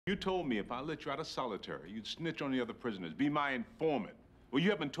You told me if I let you out of solitary, you'd snitch on the other prisoners, be my informant. Well,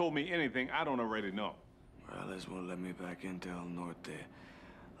 you haven't told me anything I don't already know. Morales won't let me back into El Norte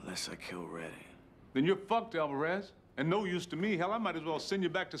unless I kill Reddy. Then you're fucked, Alvarez. And no use to me. Hell, I might as well send you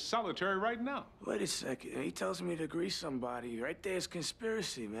back to solitary right now. Wait a second. He tells me to grease somebody. Right there's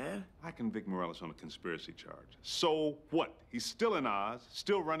conspiracy, man. I convict Morales on a conspiracy charge. So what? He's still in Oz,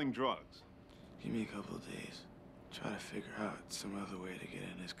 still running drugs. Give me a couple of days. Try to figure out some other way to get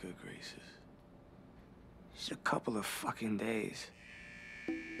in his good graces. Just a couple of fucking days.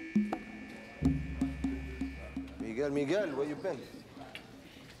 Miguel, where you been?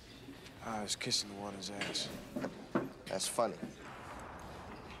 I was kissing the water's ass. That's funny.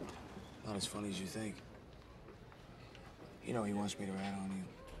 Not as funny as you think. You know he wants me to rat on you.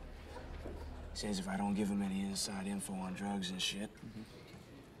 Says if I don't give him any inside info on drugs and shit,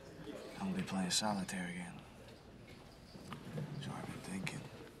 I'm gonna be playing solitaire again. So I've been thinking,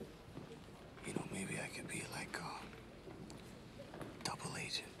 you know, maybe I could be like a double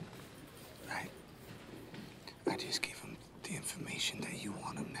agent, right? I just give him the information that you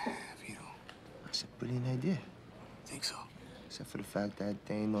want him to have, you know? That's a brilliant idea. Think so? Except for the fact that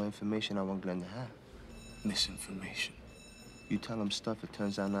there ain't no information I want Glenn to have. Misinformation. You tell him stuff, it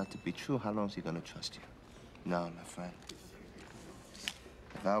turns out not to be true, how long is he gonna trust you? No, my friend.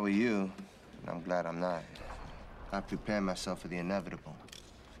 If I were you, and I'm glad I'm not, I'd prepare myself for the inevitable.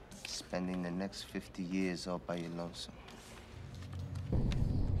 Spending the next 50 years all by your lonesome. Yo,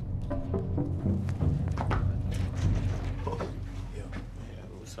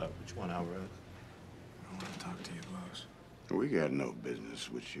 what's up? What you want, Alvarez? I want to talk to you, boss. We got no business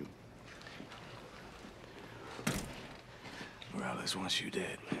with you. Morales wants you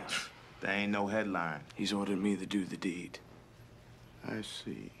dead, man. There ain't no headline. He's ordered me to do the deed. I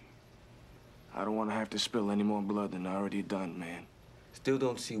see. I don't want to have to spill any more blood than I already done, man. Still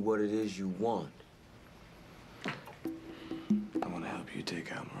don't see what it is you want. I want to help you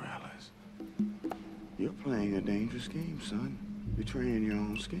take out Morales. You're playing a dangerous game, son. Betraying your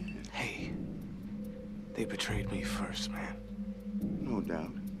own skin. Hey, they betrayed me first, man. No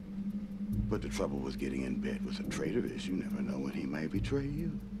doubt. But the trouble with getting in bed with a traitor is you never know when he may betray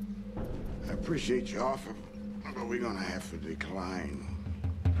you. I appreciate your offer, but we're gonna have to decline.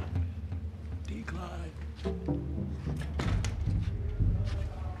 Decline?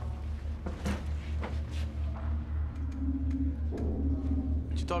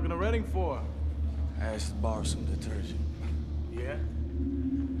 What you talking to Redding for? I asked to borrow some detergent. Yeah?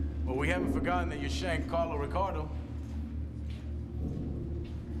 Well, we haven't forgotten that you shanked Carlo Ricardo.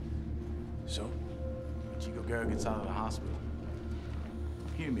 So? When Chico Guerra gets out of the hospital,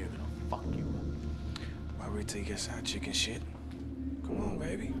 he and me are gonna fuck you up. Why wait till he gets out chicken shit? Come on,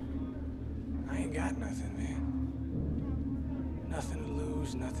 baby. I ain't got nothing, man. Nothing to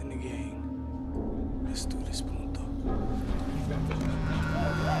lose, nothing to gain. Let's do this, punto.